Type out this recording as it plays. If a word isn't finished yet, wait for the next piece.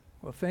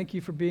Well, thank you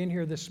for being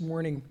here this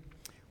morning.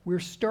 We're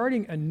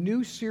starting a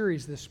new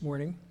series this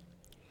morning,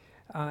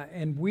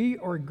 and we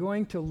are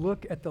going to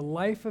look at the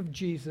life of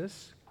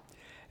Jesus,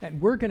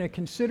 and we're going to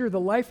consider the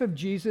life of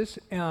Jesus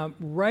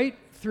right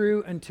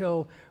through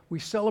until we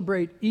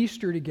celebrate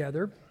Easter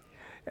together.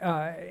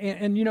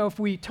 You know, if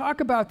we talk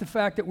about the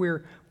fact that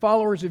we're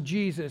followers of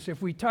Jesus,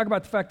 if we talk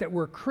about the fact that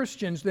we're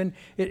Christians, then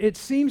it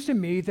seems to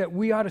me that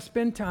we ought to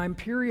spend time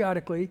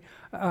periodically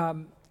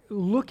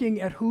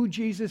looking at who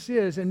Jesus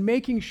is and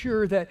making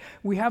sure that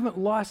we haven't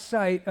lost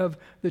sight of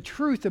the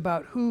truth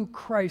about who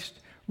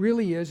Christ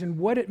really is and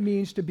what it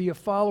means to be a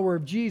follower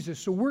of Jesus.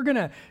 So we're going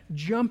to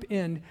jump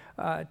in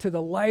to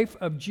the life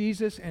of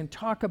Jesus and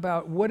talk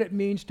about what it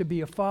means to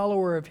be a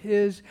follower of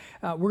his.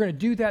 We're going to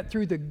do that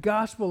through the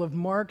Gospel of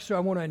Mark. So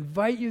I want to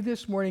invite you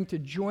this morning to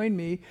join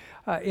me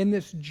in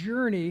this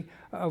journey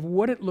of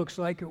what it looks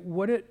like,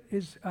 what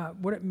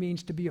it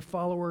means to be a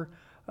follower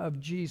of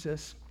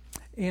Jesus.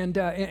 And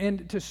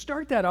to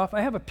start that off,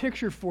 I have a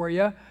picture for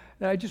you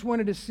that I just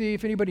wanted to see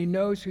if anybody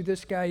knows who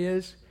this guy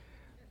is.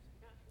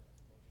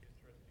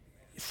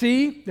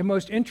 See, the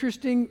most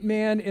interesting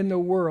man in the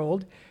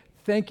world.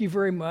 Thank you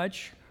very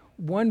much.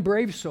 One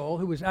brave soul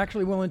who was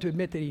actually willing to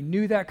admit that he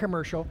knew that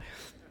commercial.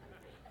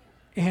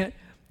 And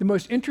the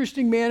most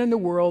interesting man in the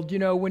world, you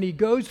know, when he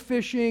goes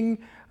fishing,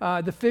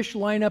 the fish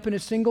line up in a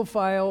single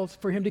file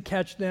for him to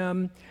catch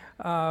them.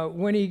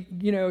 When he,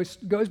 you know,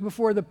 goes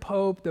before the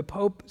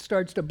Pope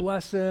starts to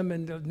bless him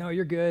and, no,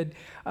 you're good.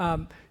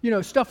 You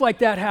know, stuff like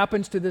that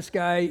happens to this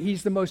guy.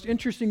 He's the most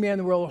interesting man in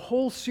the world. A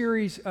whole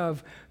series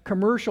of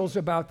commercials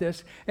about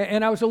this.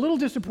 And I was a little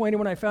disappointed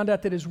when I found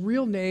out that his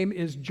real name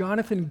is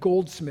Jonathan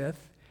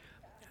Goldsmith.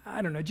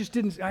 I don't know,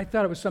 I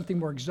thought it was something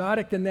more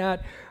exotic than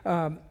that.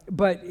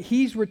 But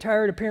he's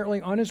retired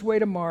apparently on his way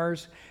to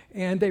Mars,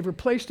 and they've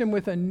replaced him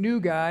with a new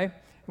guy.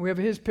 We have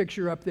his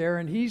picture up there,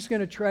 and he's going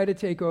to try to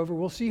take over.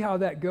 We'll see how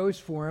that goes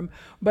for him.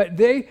 But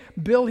they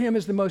bill him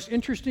as the most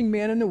interesting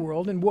man in the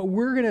world, and what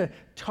we're going to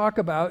talk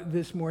about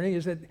this morning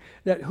is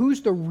that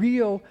who's the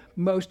real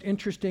most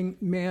interesting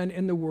man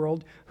in the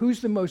world,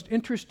 who's the most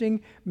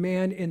interesting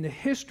man in the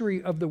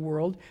history of the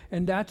world,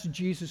 and that's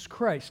Jesus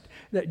Christ.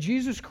 That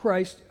Jesus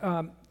Christ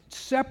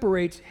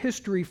separates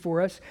history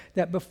for us,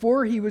 that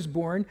before he was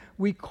born,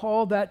 we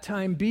call that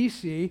time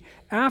BC.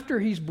 After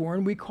he's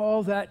born, we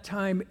call that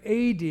time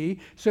AD.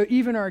 So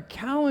even our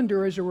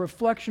calendar is a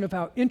reflection of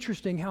how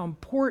interesting, how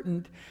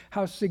important,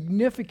 how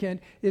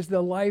significant is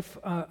the life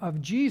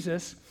of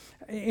Jesus.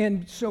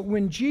 And so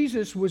when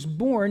Jesus was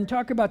born,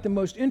 talk about the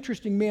most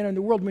interesting man in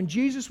the world. When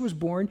Jesus was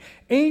born,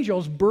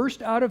 angels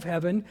burst out of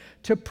heaven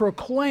to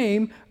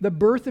proclaim the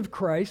birth of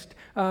Christ.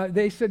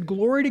 They said,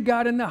 "Glory to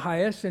God in the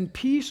highest and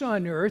peace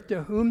on earth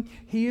to whom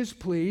he is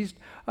pleased."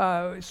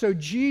 So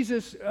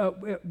Jesus,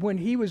 when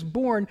he was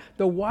born,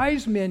 the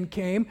wise men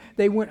came.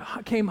 They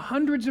came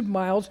hundreds of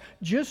miles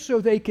just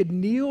so they could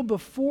kneel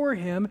before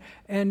him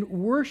and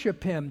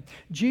worship him.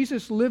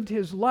 Jesus lived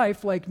his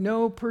life like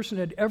no person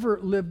had ever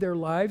lived their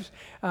lives.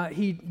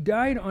 He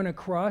died on a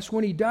cross.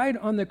 When he died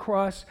on the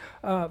cross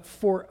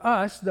for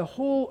us, the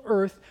whole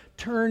earth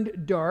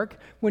turned dark.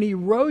 When he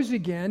rose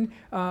again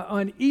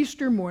on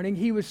Easter morning,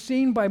 he was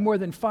seen by more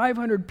than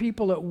 500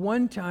 people at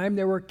one time.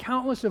 There were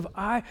countless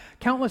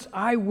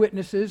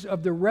eyewitnesses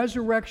of the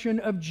resurrection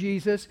of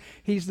Jesus.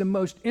 He's the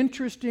most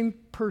interesting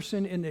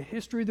person in the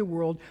history of the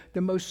world,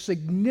 the most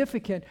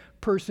significant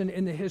person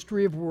in the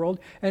history of the world.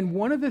 And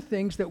one of the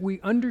things that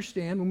we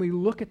understand when we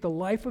look at the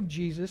life of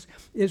Jesus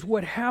is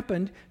what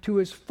happened to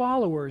his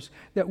followers,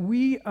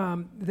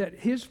 that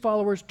his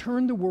followers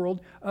turned the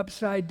world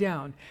upside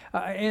down.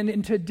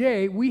 And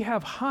today we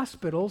have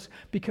hospitals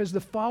because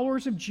the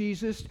followers of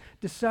Jesus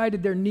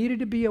decided there needed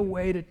to be a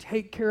way to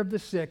take care of the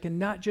sick and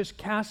not just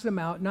cast them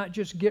out, not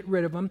just get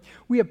rid of them.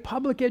 We have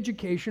public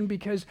education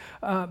because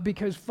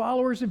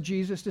followers of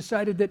Jesus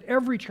decided that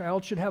every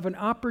child should have an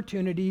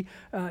opportunity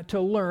to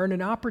learn,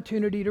 an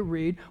opportunity to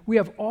read. We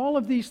have all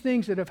of these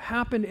things that have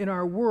happened in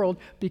our world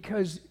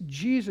because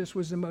Jesus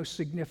was the most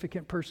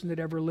significant person that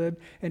ever lived,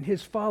 and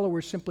his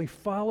followers simply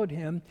followed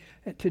him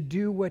to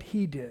do what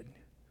he did.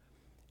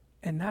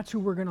 And that's who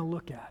we're going to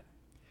look at.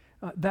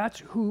 That's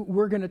who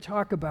we're going to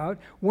talk about.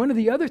 One of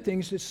the other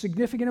things that's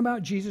significant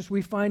about Jesus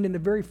we find in the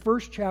very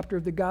first chapter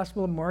of the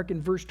Gospel of Mark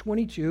in verse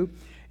 22.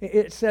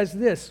 It says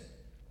this,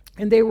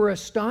 "And they were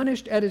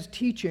astonished at his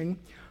teaching,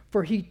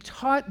 for he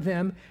taught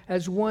them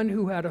as one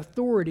who had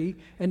authority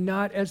and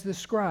not as the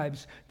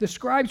scribes." The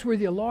scribes were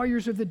the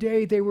lawyers of the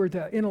day. They were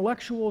the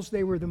intellectuals.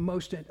 They were the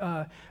most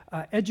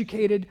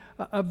educated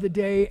of the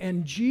day.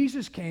 And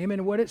Jesus came,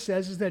 and what it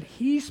says is that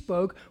he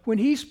spoke. When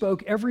he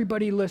spoke,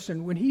 everybody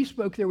listened. When he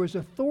spoke, there was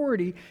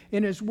authority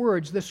in his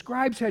words. The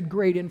scribes had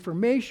great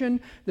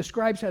information. The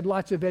scribes had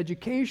lots of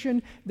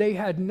education. They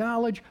had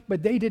knowledge,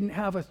 but they didn't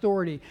have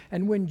authority.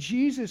 And when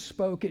Jesus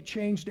spoke, it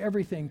changed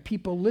everything.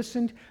 People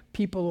listened.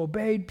 People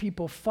obeyed,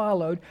 people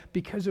followed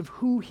because of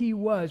who he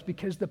was,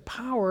 because the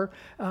power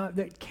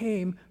that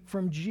came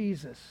from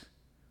Jesus,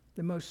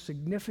 the most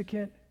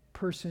significant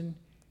person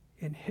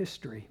in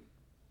history.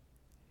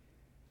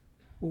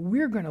 Well,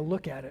 we're going to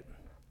look at it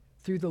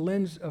through the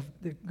lens of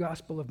the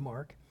Gospel of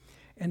Mark.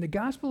 And the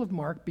Gospel of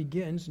Mark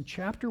begins in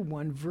chapter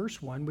 1,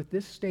 verse 1, with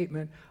this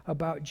statement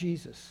about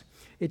Jesus.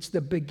 It's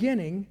the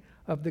beginning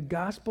of the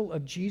gospel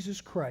of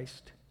Jesus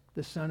Christ,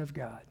 the Son of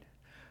God.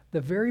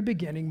 The very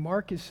beginning,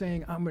 Mark is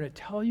saying, I'm going to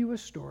tell you a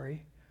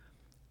story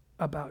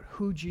about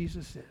who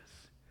Jesus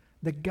is.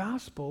 The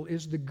gospel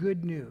is the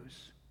good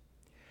news.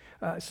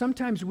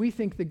 Sometimes we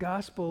think the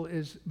gospel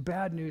is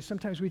bad news.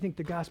 Sometimes we think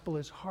the gospel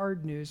is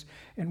hard news.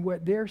 And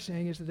what they're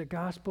saying is that the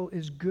gospel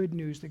is good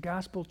news. The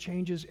gospel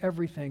changes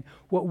everything.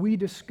 What we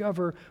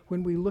discover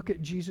when we look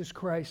at Jesus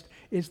Christ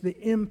is the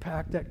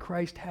impact that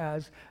Christ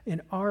has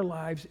in our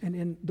lives and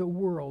in the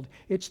world.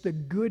 It's the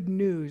good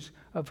news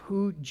of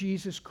who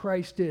Jesus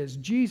Christ is.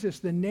 Jesus,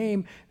 the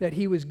name that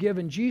he was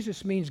given,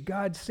 Jesus means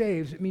God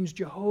saves. It means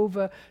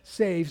Jehovah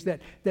saves.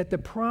 That the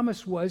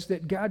promise was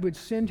that God would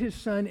send his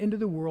Son into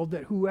the world,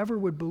 that whoever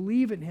would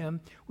believe in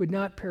him would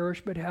not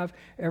perish but have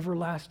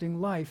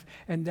everlasting life.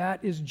 And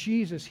that is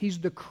Jesus. He's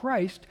the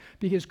Christ,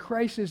 because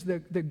Christ is the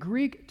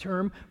Greek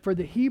term for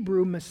the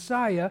Hebrew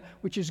Messiah,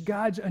 which is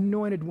God's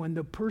anointed one,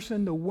 the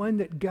person, the one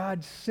that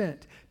God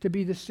sent to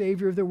be the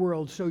Savior of the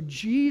world. So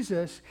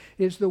Jesus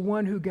is the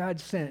one who God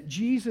sent.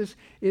 Jesus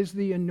is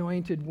the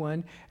anointed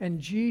one,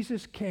 and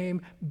Jesus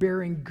came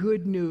bearing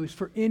good news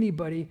for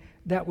anybody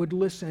that would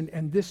listen,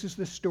 and this is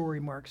the story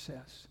Mark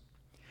says.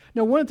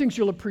 Now, one of the things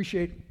you'll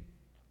appreciate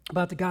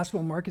about the Gospel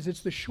of Mark is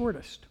it's the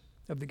shortest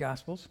of the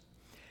Gospels.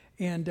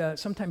 And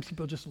sometimes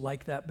people just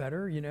like that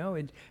better, you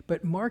know.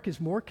 But Mark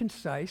is more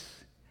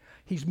concise.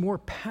 He's more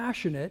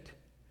passionate.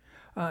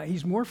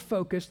 He's more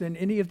focused than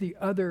any of the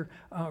other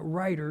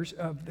writers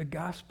of the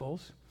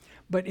Gospels.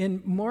 But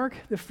in Mark,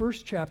 the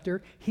first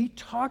chapter, he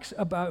talks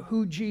about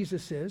who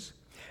Jesus is.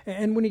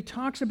 And when he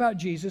talks about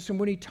Jesus and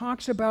when he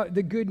talks about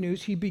the good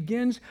news, he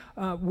begins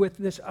with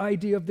this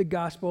idea of the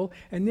gospel.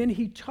 And then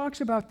he talks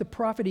about the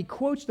prophet. He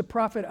quotes the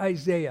prophet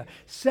Isaiah.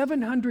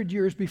 700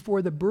 years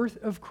before the birth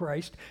of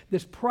Christ,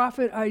 this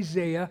prophet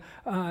Isaiah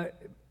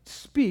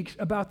speaks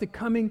about the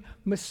coming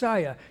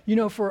Messiah. You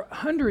know, for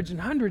hundreds and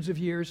hundreds of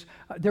years,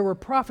 there were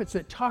prophets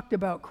that talked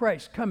about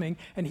Christ coming,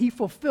 and he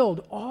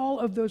fulfilled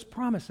all of those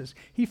promises.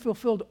 He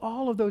fulfilled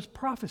all of those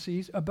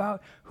prophecies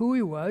about who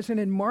he was. And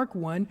in Mark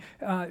 1,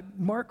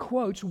 Mark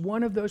quotes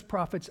one of those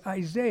prophets,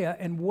 Isaiah,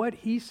 and what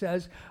he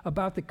says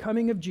about the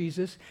coming of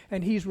Jesus.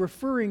 And he's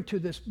referring to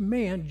this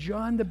man,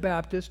 John the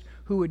Baptist,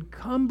 who would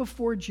come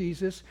before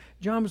Jesus.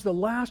 John was the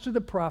last of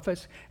the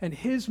prophets, and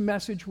his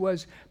message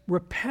was,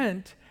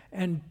 repent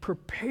and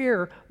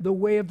prepare the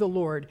way of the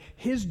Lord.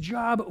 His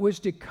job was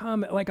to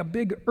come like a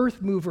big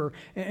earth mover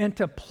and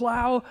to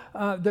plow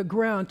the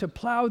ground, to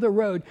plow the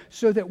road,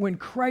 so that when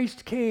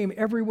Christ came,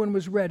 everyone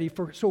was ready.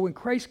 So when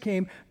Christ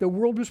came, the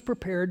world was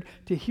prepared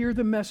to hear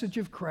the message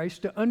of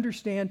Christ, to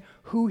understand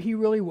who he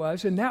really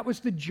was. And that was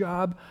the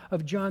job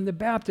of John the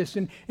Baptist.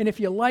 And if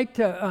you like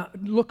to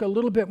look a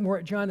little bit more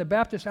at John the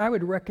Baptist, I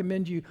would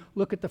recommend you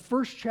look at the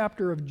first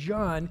chapter of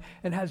John,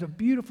 and has a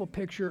beautiful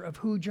picture of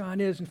who John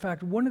is. In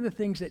fact, one of the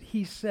things that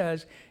he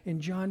says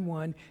in John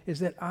 1 is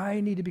that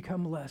I need to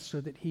become less so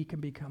that he can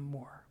become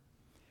more.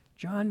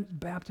 John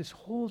Baptist's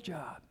whole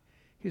job,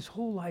 his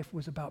whole life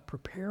was about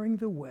preparing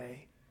the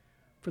way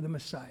for the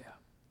Messiah,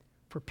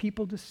 for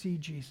people to see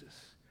Jesus,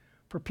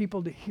 for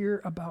people to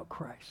hear about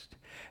Christ.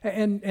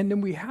 And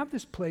then we have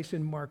this place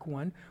in Mark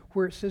 1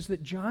 where it says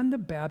that John the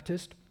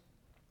Baptist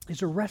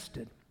is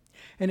arrested.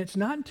 And it's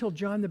not until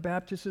John the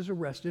Baptist is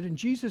arrested, and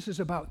Jesus is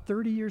about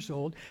 30 years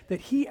old, that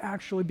he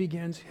actually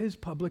begins his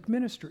public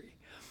ministry.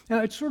 Now,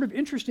 it's sort of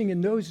interesting,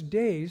 in those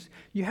days,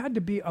 you had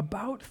to be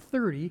about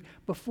 30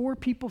 before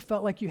people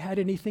felt like you had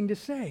anything to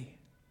say.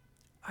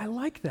 I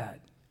like that.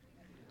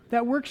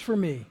 That works for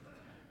me.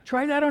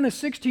 Try that on a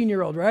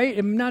 16-year-old, right?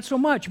 And not so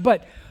much,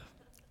 but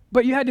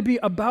you had to be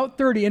about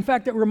 30. In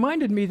fact, it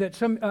reminded me that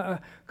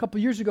a couple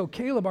of years ago,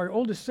 Caleb, our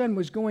oldest son,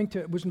 was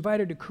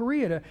invited to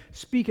Korea to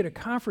speak at a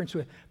conference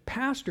with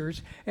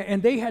pastors,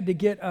 and they had to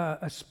get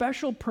a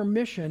special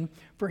permission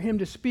for him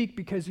to speak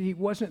because he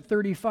wasn't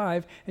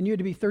 35, and you had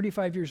to be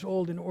 35 years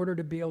old in order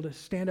to be able to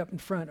stand up in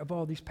front of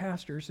all these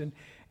pastors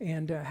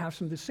and have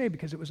something to say,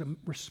 because it was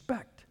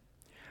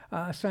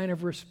a sign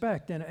of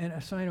respect and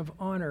a sign of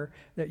honor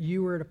that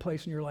you were at a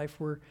place in your life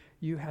where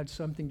you had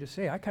something to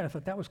say. I kind of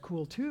thought that was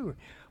cool too.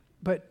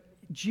 But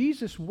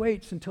Jesus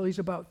waits until he's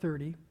about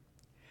 30.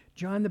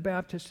 John the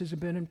Baptist has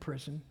been in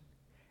prison,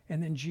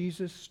 and then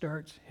Jesus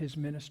starts his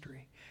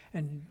ministry.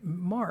 And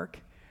Mark,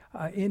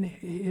 in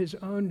his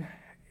own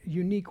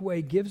unique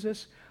way, gives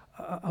us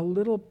a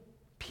little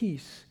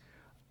piece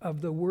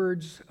of the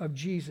words of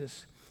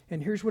Jesus.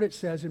 And here's what it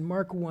says in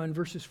Mark 1,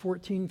 verses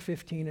 14,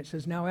 15. It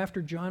says, "Now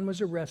after John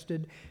was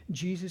arrested,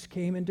 Jesus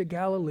came into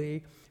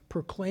Galilee,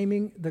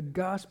 proclaiming the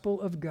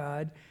gospel of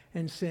God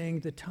and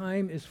saying, the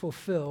time is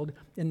fulfilled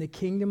and the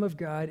kingdom of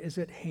God is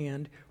at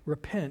hand.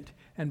 Repent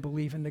and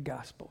believe in the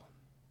gospel."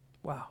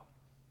 Wow.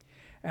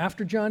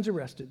 After John's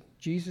arrested,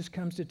 Jesus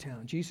comes to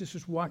town. Jesus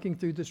is walking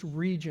through this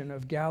region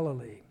of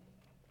Galilee,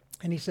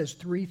 and he says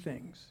three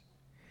things.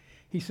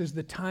 He says,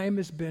 the time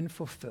has been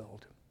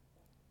fulfilled.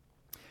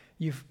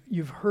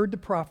 You've heard the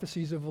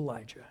prophecies of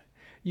Elijah.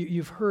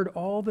 You've heard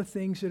all the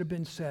things that have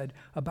been said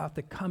about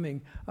the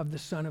coming of the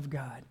Son of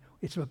God.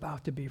 It's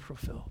about to be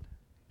fulfilled.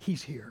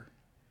 He's here.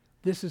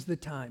 This is the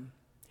time.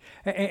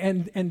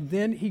 And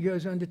then he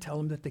goes on to tell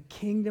them that the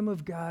kingdom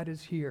of God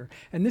is here.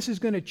 And this is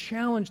going to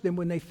challenge them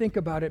when they think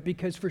about it,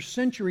 because for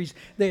centuries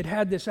they had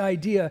had this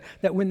idea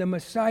that when the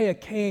Messiah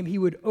came, he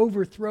would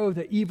overthrow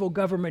the evil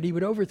government. He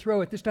would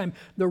overthrow, at this time,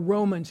 the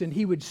Romans, and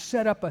he would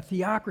set up a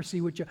theocracy,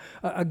 which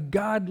a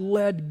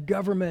God-led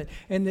government.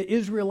 And the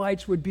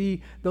Israelites would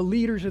be the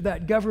leaders of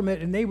that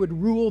government, and they would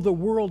rule the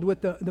world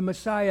with the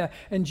Messiah.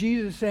 And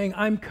Jesus is saying,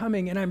 I'm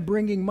coming, and I'm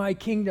bringing my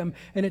kingdom.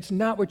 And it's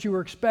not what you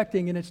were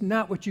expecting, and it's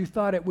not what you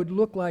thought it would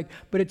look like,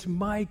 but it's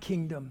my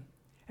kingdom.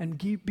 And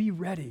be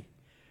ready.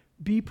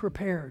 Be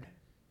prepared.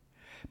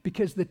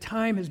 Because the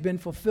time has been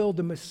fulfilled.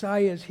 The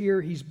Messiah is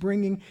here. He's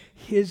bringing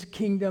his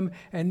kingdom.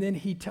 And then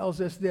he tells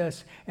us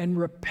this, and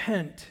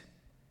repent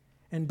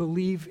and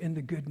believe in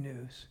the good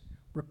news.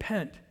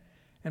 Repent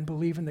and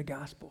believe in the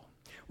gospel.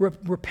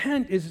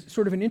 Repent is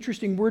sort of an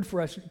interesting word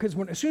for us, because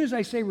as soon as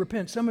I say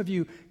repent, some of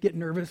you get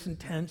nervous and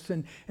tense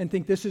and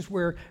think this is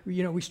where,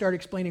 we start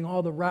explaining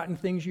all the rotten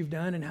things you've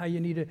done and how you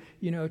need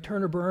to,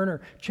 turn or burn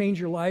or change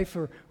your life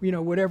or,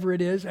 whatever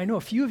it is. I know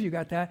a few of you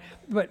got that,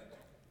 but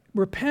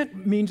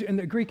repent means, in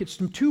the Greek, it's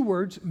two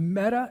words,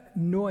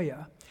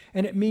 metanoia,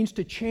 and it means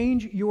to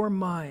change your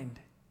mind.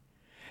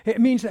 It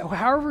means that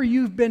however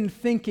you've been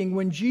thinking,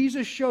 when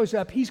Jesus shows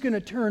up, he's going to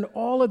turn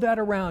all of that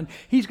around.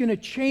 He's going to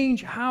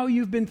change how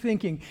you've been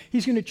thinking.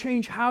 He's going to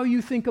change how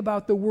you think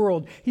about the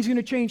world. He's going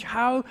to change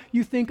how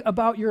you think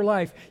about your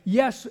life.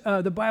 Yes,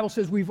 the Bible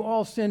says we've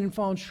all sinned and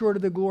fallen short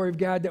of the glory of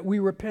God, that we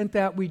repent,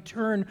 that we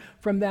turn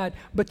from that.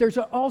 But there's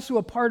also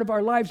a part of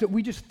our lives that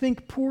we just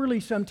think poorly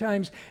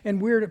sometimes, and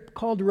we're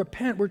called to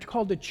repent. We're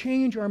called to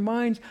change our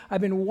minds.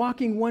 I've been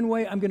walking one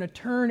way. I'm going to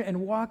turn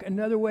and walk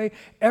another way.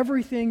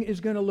 Everything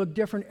is going to look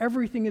different.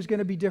 Everything is going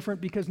to be different,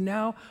 because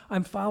now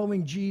I'm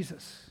following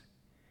Jesus.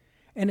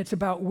 And it's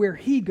about where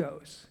he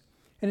goes.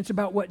 And it's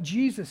about what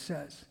Jesus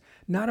says.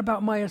 Not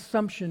about my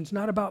assumptions,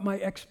 not about my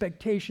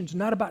expectations,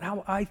 not about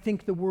how I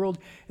think the world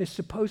is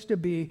supposed to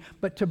be,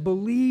 but to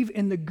believe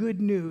in the good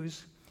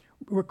news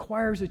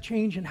requires a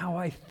change in how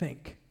I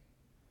think,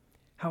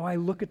 how I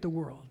look at the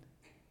world,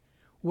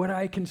 what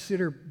I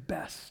consider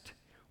best,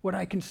 what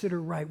I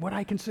consider right, when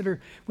I consider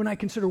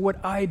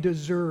what I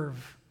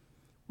deserve.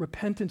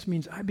 Repentance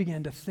means I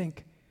began to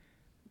think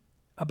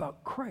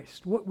about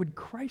Christ. What would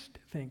Christ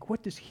think?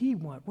 What does he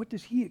want? What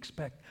does he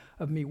expect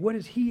of me? What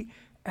is he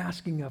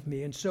asking of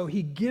me? And so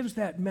he gives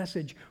that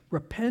message,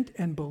 repent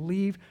and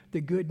believe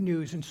the good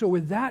news. And so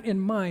with that in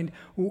mind,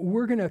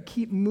 we're going to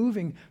keep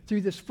moving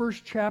through this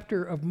first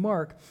chapter of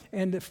Mark.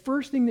 And the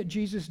first thing that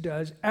Jesus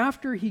does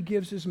after he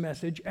gives his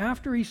message,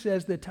 after he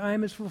says the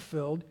time is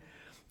fulfilled,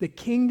 the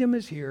kingdom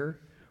is here,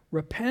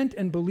 repent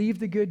and believe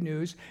the good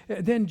news.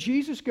 Then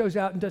Jesus goes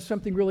out and does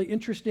something really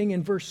interesting.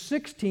 In verse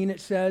 16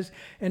 it says,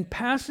 and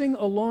passing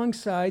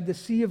alongside the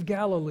Sea of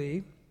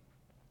Galilee,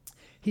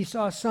 he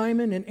saw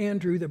Simon and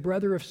Andrew, the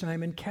brother of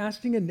Simon,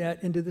 casting a net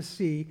into the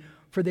sea,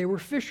 for they were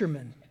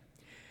fishermen.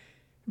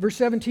 Verse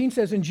 17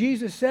 says, and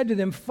Jesus said to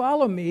them,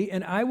 follow me,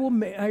 and I will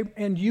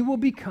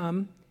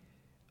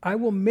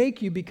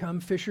make you become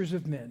fishers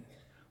of men.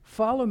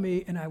 Follow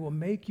me, and I will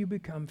make you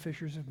become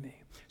fishers of me.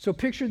 So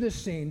picture this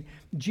scene.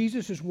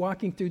 Jesus is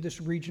walking through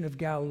this region of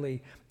Galilee.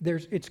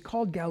 It's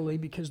called Galilee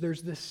because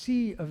there's the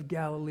Sea of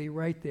Galilee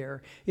right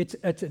there. It's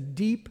a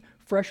deep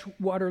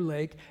freshwater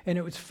lake, and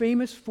it was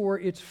famous for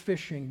its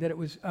fishing. That it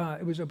was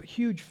a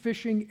huge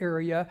fishing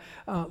area.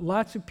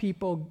 Lots of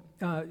people,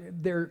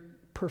 their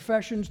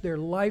professions, their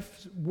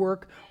life's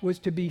work was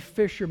to be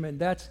fishermen.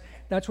 That's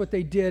what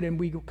they did. And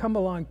we come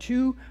along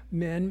two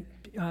men.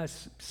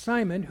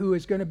 Simon, who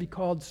is going to be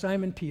called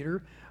Simon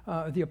Peter,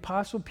 the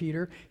Apostle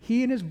Peter,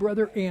 he and his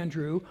brother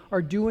Andrew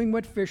are doing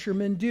what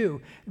fishermen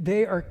do.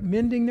 They are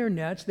mending their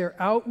nets. They're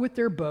out with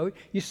their boat.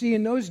 You see,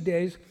 in those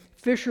days,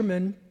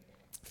 fishermen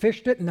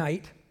fished at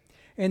night,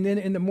 and then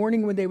in the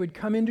morning when they would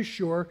come into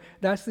shore,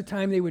 that's the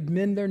time they would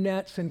mend their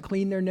nets and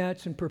clean their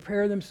nets and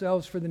prepare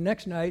themselves for the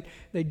next night.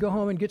 They'd go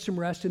home and get some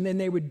rest, and then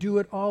they would do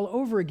it all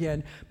over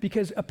again,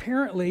 because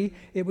apparently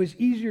it was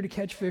easier to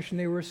catch fish when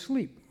they were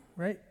asleep,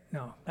 right?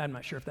 No, I'm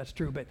not sure if that's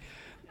true, but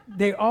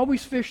they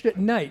always fished at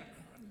night.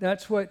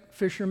 That's what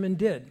fishermen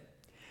did.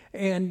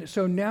 And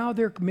so now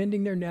they're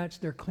mending their nets,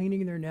 they're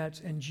cleaning their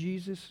nets, and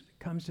Jesus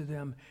comes to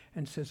them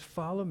and says,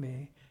 follow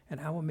me, and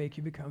I will make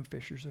you become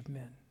fishers of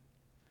men.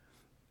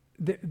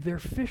 They're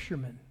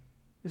fishermen.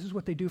 This is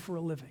what they do for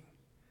a living.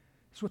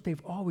 This is what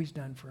they've always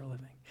done for a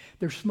living.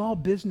 They're small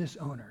business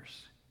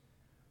owners.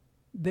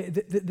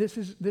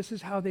 This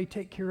is how they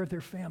take care of their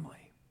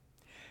family.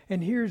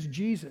 And here's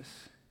Jesus,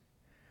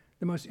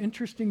 the most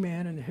interesting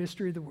man in the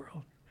history of the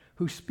world,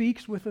 who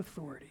speaks with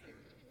authority,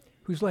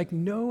 who's like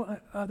no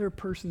other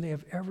person they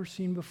have ever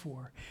seen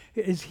before.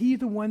 Is he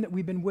the one that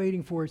we've been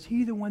waiting for? Is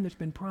he the one that's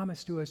been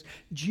promised to us?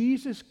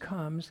 Jesus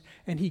comes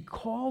and he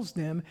calls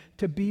them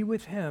to be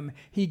with him.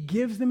 He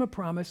gives them a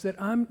promise that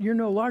you're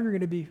no longer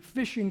going to be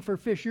fishing for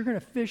fish. You're going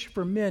to fish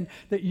for men.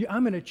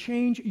 I'm going to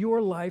change your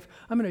life.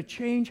 I'm going to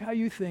change how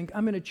you think.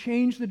 I'm going to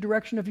change the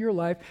direction of your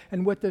life.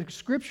 And what the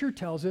scripture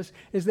tells us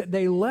is that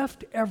they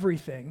left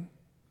everything.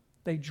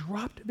 They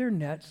dropped their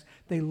nets,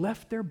 they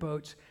left their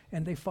boats,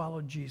 and they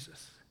followed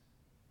Jesus.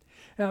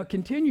 Now, it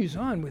continues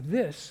on with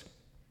this.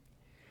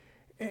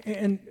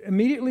 And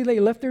immediately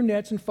they left their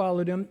nets and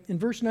followed him. In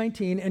verse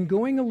 19, and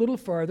going a little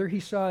farther, he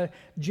saw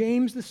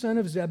James the son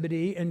of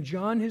Zebedee and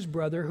John his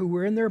brother, who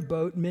were in their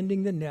boat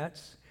mending the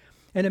nets.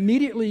 And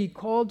immediately he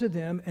called to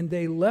them, and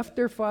they left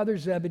their father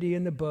Zebedee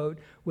in the boat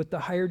with the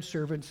hired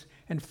servants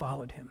and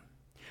followed him.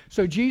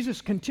 So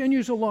Jesus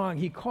continues along.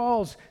 He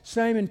calls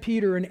Simon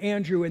Peter and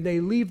Andrew, and they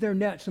leave their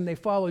nets and they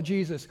follow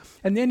Jesus.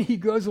 And then he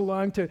goes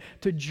along to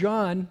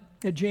John,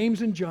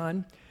 James and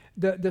John,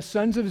 the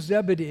sons of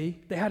Zebedee.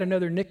 They had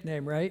another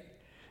nickname, right?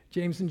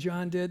 James and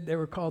John did. They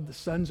were called the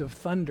sons of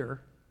thunder.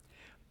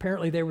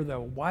 Apparently they were the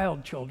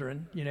wild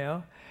children,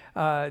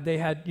 They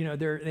had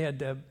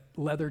the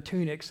leather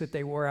tunics that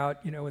they wore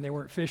out, when they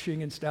weren't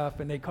fishing and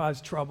stuff, and they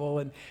caused trouble,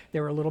 and they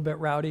were a little bit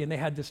rowdy, and they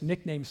had this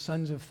nickname,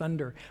 Sons of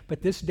Thunder.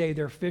 But this day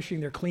they're fishing,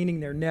 they're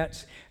cleaning their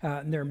nets,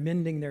 and they're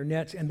mending their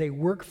nets, and they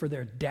work for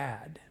their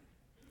dad.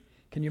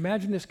 Can you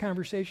imagine this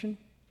conversation?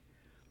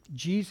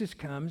 Jesus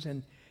comes,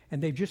 and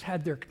they've just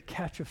had their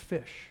catch of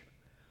fish,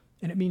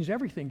 and it means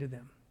everything to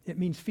them. It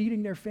means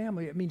feeding their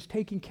family. It means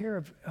taking care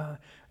of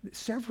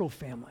several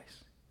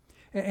families.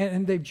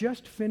 And they've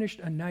just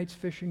finished a night's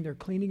fishing. They're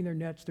cleaning their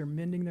nets. They're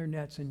mending their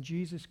nets. And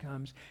Jesus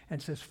comes and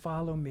says,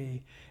 follow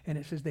me. And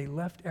it says they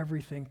left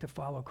everything to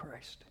follow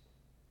Christ.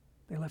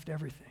 They left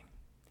everything.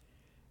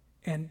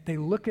 And they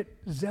look at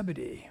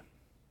Zebedee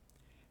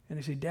and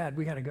they say, Dad,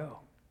 we got to go.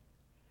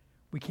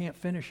 We can't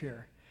finish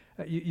here.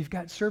 You've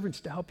got servants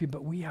to help you,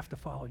 but we have to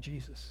follow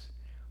Jesus.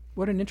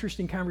 What an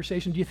interesting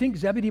conversation. Do you think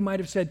Zebedee might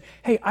have said,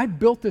 hey, I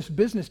built this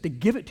business to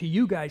give it to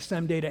you guys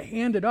someday, to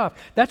hand it off.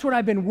 That's what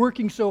I've been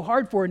working so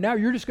hard for, and now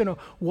you're just going to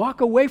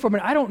walk away from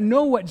it. I don't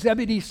know what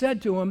Zebedee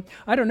said to him.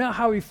 I don't know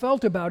how he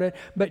felt about it,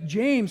 but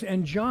James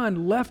and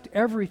John left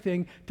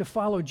everything to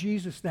follow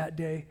Jesus that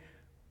day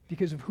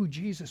because of who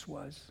Jesus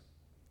was.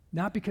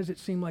 Not because it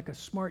seemed like a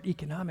smart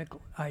economic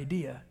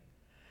idea.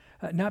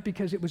 Not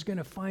because it was going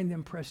to find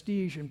them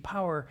prestige and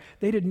power.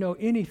 They didn't know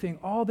anything.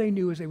 All they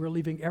knew is they were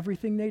leaving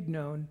everything they'd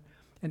known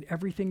and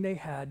everything they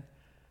had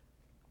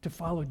to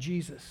follow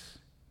Jesus.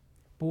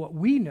 But what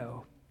we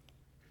know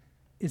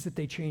is that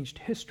they changed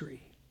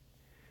history.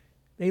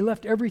 They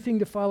left everything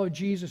to follow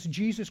Jesus.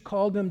 Jesus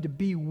called them to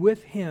be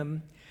with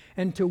him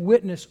and to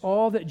witness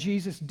all that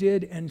Jesus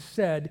did and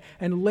said.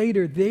 And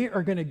later they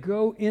are going to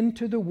go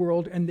into the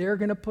world and they're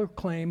going to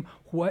proclaim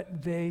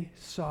what they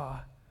saw,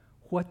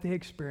 what they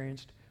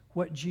experienced,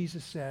 what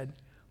Jesus said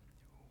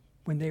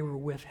when they were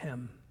with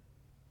him.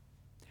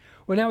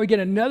 Well, now we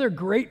get another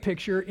great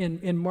picture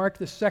in Mark,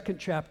 the 2nd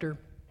chapter.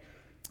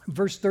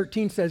 Verse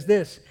 13 says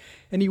this,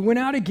 and he went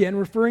out again,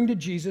 referring to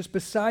Jesus,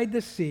 beside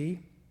the sea,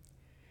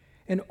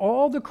 and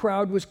all the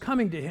crowd was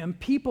coming to him.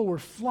 People were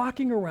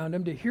flocking around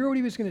him to hear what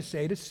he was going to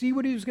say, to see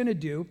what he was going to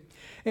do,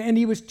 and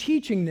he was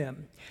teaching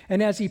them.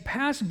 And as he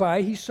passed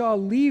by, he saw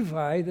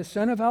Levi, the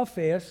son of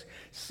Alphaeus,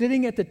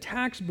 sitting at the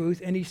tax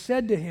booth, and he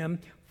said to him,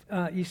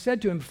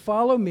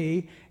 follow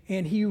me,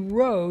 and he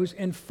rose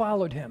and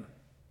followed him.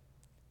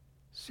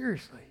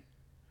 Seriously.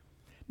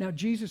 Now,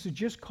 Jesus had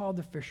just called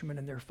the fishermen,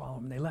 and they're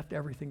following him. They left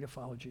everything to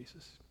follow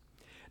Jesus.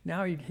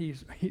 Now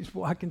he's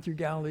walking through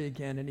Galilee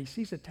again, and he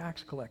sees a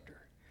tax collector.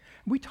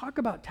 We talk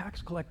about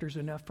tax collectors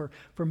enough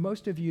for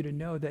most of you to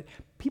know that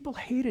people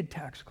hated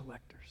tax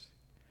collectors.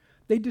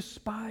 They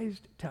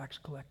despised tax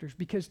collectors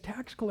because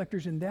tax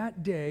collectors in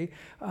that day,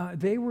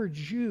 they were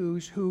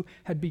Jews who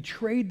had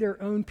betrayed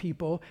their own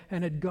people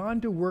and had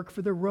gone to work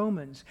for the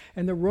Romans.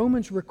 And the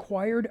Romans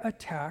required a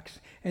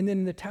tax, and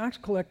then the tax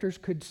collectors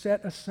could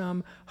set a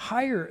sum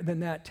higher than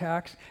that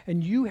tax,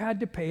 and you had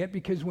to pay it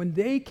because when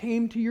they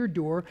came to your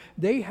door,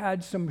 they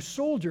had some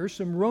soldiers,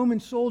 some Roman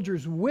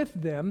soldiers with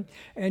them,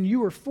 and you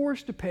were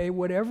forced to pay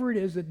whatever it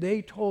is that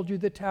they told you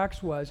the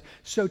tax was.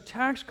 So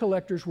tax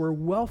collectors were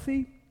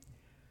wealthy.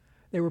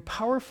 They were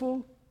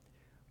powerful,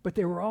 but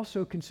they were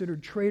also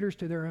considered traitors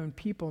to their own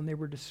people, and they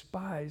were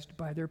despised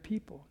by their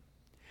people.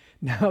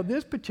 Now,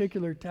 this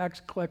particular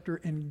tax collector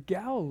in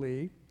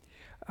Galilee,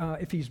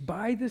 if he's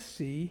by the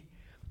sea,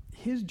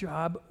 his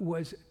job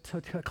was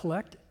to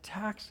collect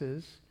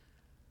taxes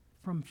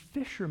from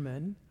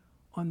fishermen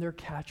on their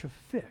catch of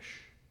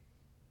fish.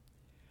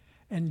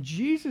 And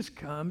Jesus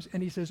comes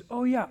and he says,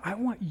 oh yeah, I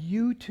want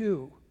you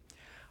too.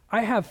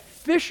 I have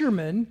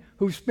fishermen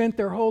who've spent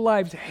their whole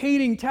lives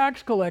hating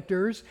tax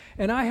collectors,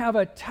 and I have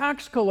a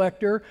tax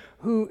collector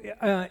who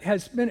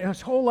has spent his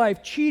whole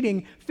life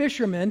cheating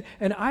fishermen,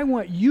 and I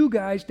want you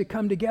guys to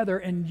come together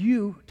and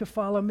you to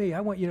follow me.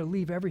 I want you to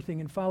leave everything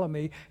and follow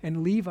me.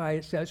 And Levi,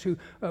 it says, who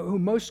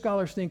most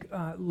scholars think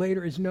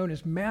later is known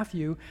as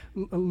Matthew,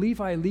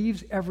 Levi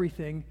leaves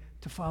everything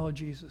to follow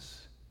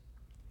Jesus.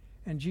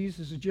 And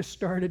Jesus has just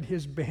started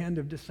his band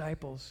of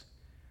disciples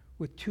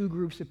with two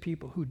groups of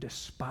people who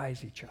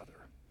despise each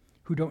other,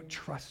 who don't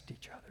trust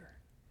each other.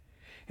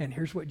 And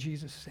here's what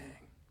Jesus is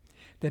saying,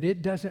 that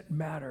it doesn't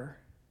matter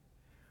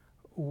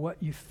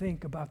what you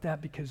think about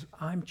that, because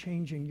I'm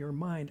changing your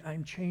mind.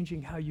 I'm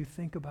changing how you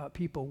think about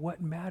people.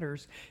 What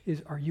matters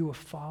is, are you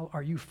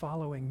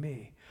following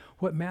me?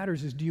 What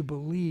matters is, do you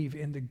believe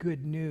in the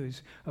good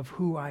news of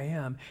who I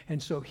am?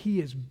 And so he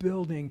is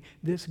building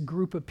this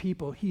group of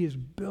people. He is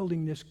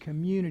building this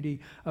community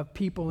of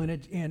people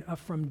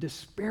from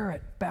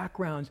disparate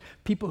backgrounds,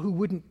 people who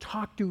wouldn't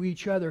talk to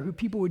each other, who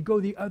people would go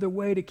the other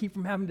way to keep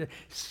from having to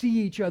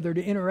see each other,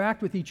 to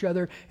interact with each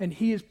other. And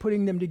he is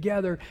putting them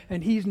together.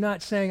 And he's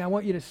not saying, I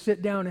want you to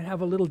sit down and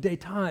have a little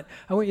détente.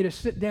 I want you to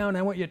sit down.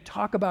 I want you to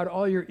talk about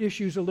all your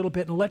issues a little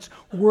bit, and let's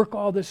work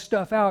all this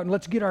stuff out, and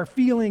let's get our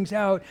feelings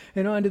out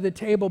and onto the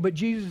table. But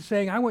Jesus is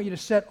saying, I want you to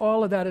set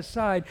all of that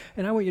aside,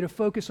 and I want you to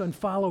focus on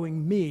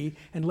following me,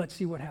 and let's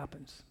see what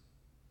happens.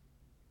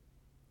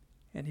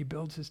 And he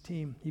builds his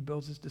team. He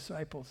builds his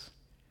disciples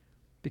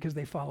because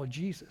they follow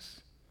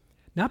Jesus.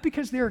 Not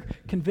because they're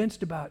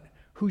convinced about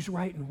who's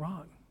right and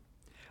wrong.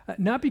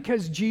 Not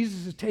because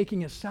Jesus is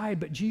taking a side,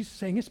 but Jesus is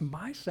saying, it's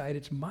my side,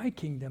 it's my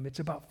kingdom, it's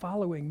about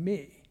following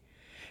me.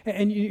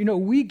 And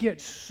we get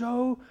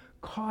so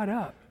caught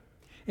up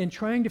in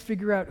trying to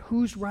figure out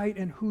who's right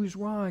and who's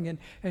wrong,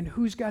 and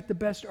who's got the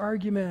best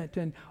argument,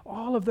 and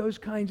all of those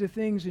kinds of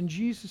things. And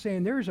Jesus is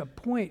saying there's a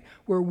point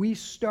where we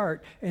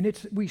start, and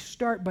we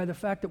start by the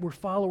fact that we're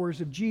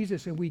followers of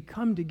Jesus, and we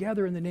come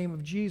together in the name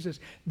of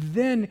Jesus.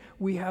 Then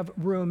we have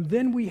room,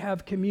 then we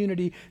have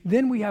community,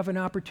 then we have an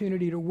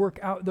opportunity to work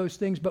out those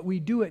things, but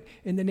we do it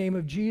in the name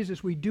of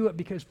Jesus. We do it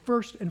because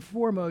first and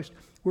foremost,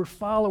 we're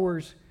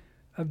followers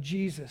of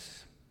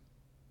Jesus.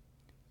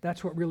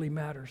 That's what really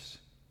matters.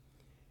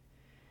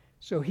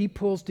 So he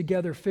pulls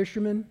together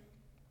fishermen,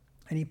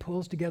 and he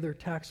pulls together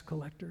tax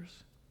collectors.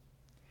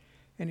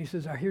 And he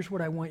says, here's what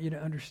I want you to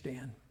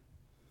understand.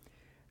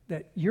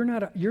 That you're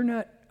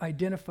not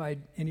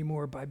identified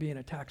anymore by being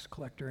a tax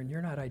collector, and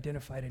you're not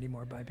identified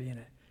anymore by being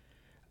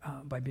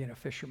a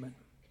fisherman.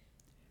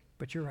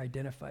 But you're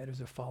identified as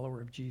a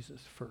follower of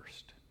Jesus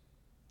first.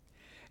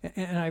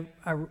 And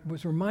I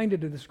was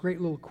reminded of this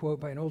great little quote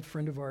by an old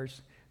friend of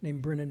ours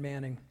named Brennan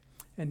Manning.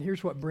 And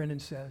here's what Brennan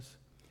says.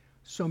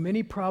 So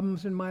many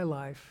problems in my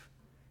life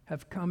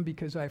have come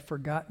because I've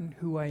forgotten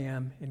who I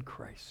am in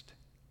Christ.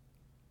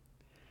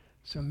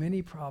 So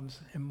many problems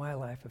in my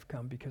life have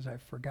come because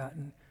I've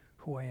forgotten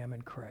who I am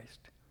in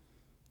Christ.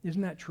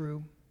 Isn't that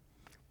true?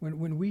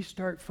 When we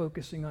start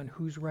focusing on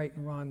who's right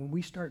and wrong, when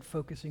we start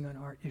focusing on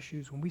our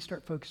issues, when we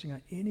start focusing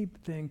on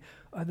anything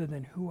other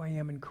than who I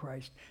am in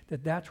Christ,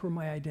 that's where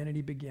my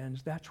identity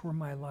begins. That's where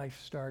my life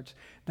starts.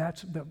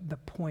 That's the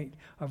point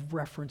of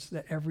reference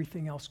that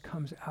everything else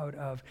comes out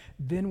of.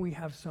 Then we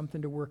have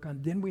something to work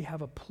on. Then we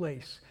have a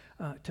place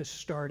to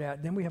start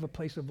at. Then we have a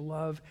place of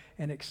love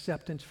and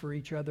acceptance for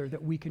each other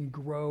that we can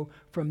grow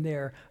from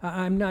there.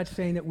 I'm not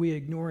saying that we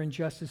ignore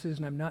injustices,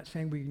 and I'm not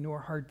saying we ignore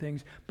hard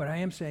things, but I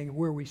am saying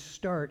where we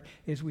start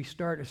is we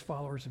start as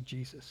followers of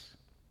Jesus.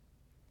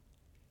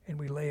 And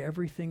we lay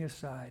everything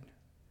aside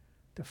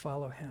to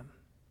follow him.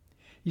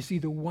 You see,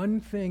 the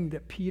one thing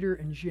that Peter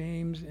and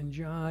James and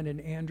John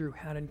and Andrew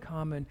had in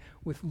common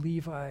with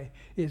Levi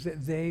is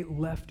that they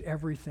left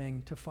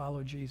everything to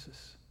follow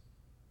Jesus.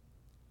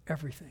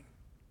 Everything.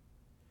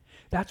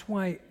 That's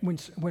why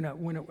when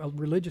a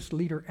religious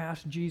leader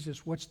asked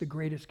Jesus, what's the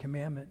greatest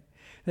commandment?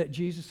 That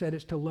Jesus said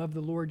it's to love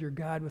the Lord your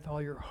God with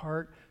all your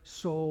heart,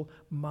 soul,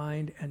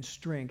 mind, and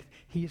strength.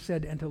 He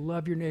said, and to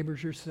love your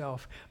neighbors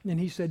yourself. And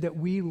he said that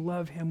we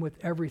love him with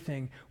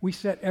everything. We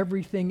set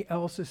everything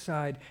else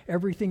aside.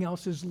 Everything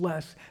else is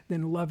less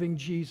than loving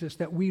Jesus.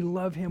 That we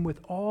love him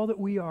with all that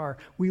we are.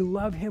 We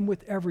love him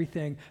with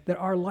everything. That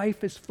our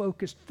life is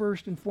focused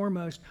first and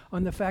foremost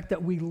on the fact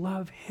that we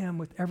love him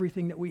with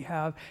everything that we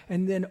have.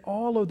 And then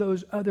all of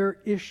those other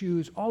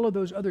issues, all of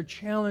those other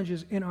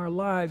challenges in our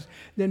lives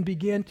then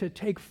begin to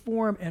take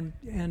form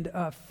and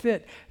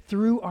fit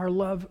through our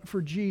love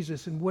for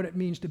Jesus and what it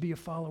means to be a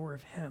follower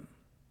of him.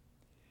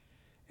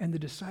 And the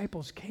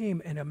disciples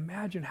came, and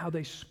imagine how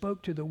they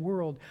spoke to the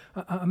world.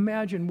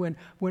 Imagine when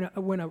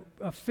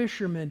a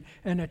fisherman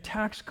and a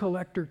tax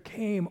collector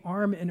came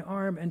arm in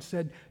arm and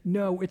said,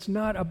 no, it's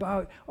not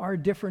about our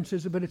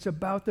differences, but it's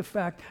about the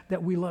fact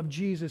that we love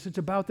Jesus. It's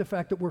about the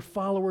fact that we're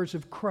followers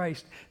of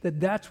Christ,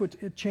 that's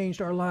what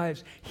changed our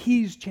lives.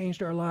 He's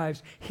changed our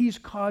lives. He's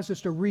caused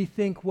us to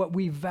rethink what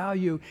we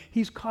value.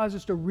 He's caused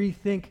us to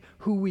rethink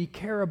who we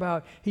care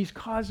about. He's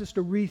caused us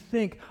to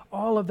rethink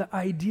all of the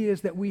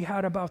ideas that we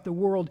had about the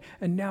world.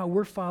 And now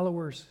we're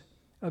followers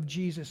of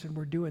Jesus, and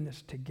we're doing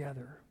this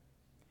together.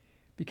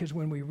 Because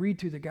when we read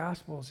through the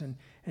Gospels and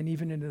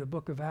even into the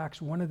book of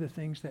Acts, one of the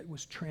things that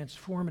was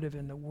transformative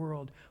in the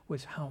world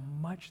was how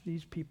much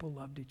these people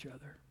loved each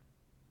other,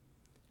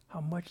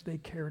 how much they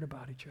cared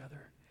about each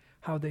other,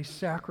 how they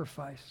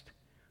sacrificed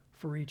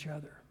for each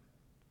other.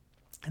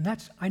 And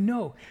I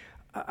know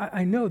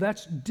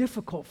that's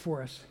difficult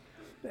for us.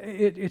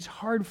 It's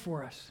hard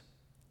for us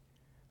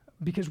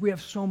because we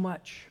have so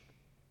much.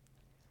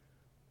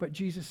 But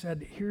Jesus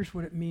said, here's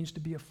what it means to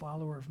be a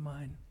follower of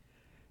mine.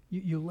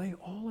 You lay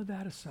all of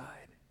that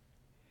aside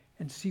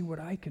and see what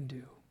I can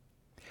do.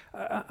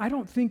 I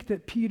don't think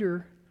that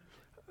Peter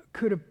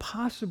could have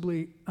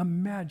possibly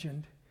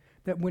imagined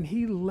that when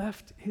he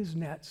left his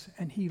nets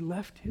and he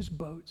left his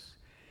boats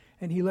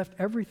and he left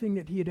everything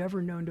that he had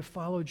ever known to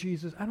follow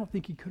Jesus, I don't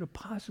think he could have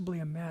possibly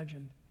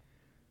imagined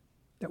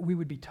that we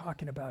would be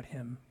talking about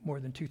him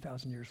more than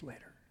 2,000 years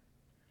later.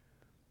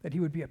 That he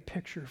would be a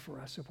picture for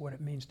us of what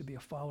it means to be a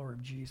follower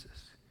of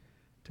Jesus,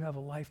 to have a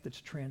life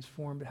that's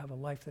transformed, to have a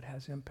life that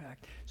has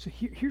impact. So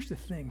here's the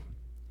thing.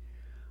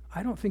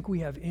 I don't think we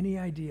have any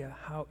idea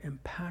how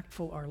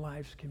impactful our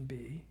lives can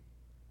be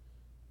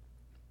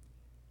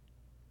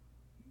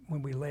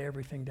when we lay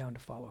everything down to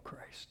follow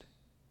Christ.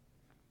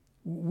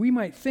 We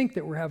might think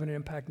that we're having an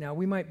impact now.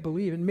 We might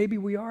believe, and maybe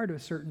we are to a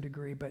certain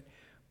degree, but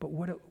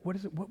what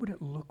would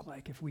it look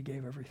like if we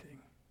gave everything?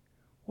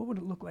 What would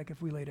it look like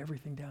if we laid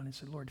everything down and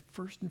said, Lord,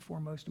 first and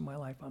foremost in my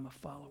life, I'm a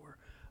follower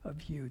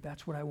of you.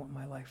 That's what I want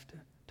my life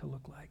to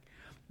look like.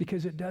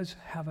 Because it does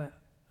have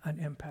an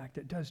impact.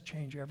 It does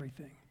change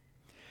everything.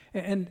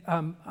 And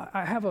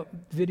I have a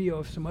video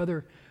of some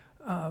other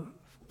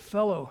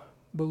fellow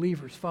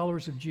believers,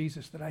 followers of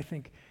Jesus, that I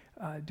think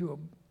do a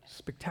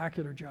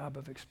spectacular job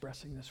of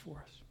expressing this for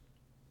us.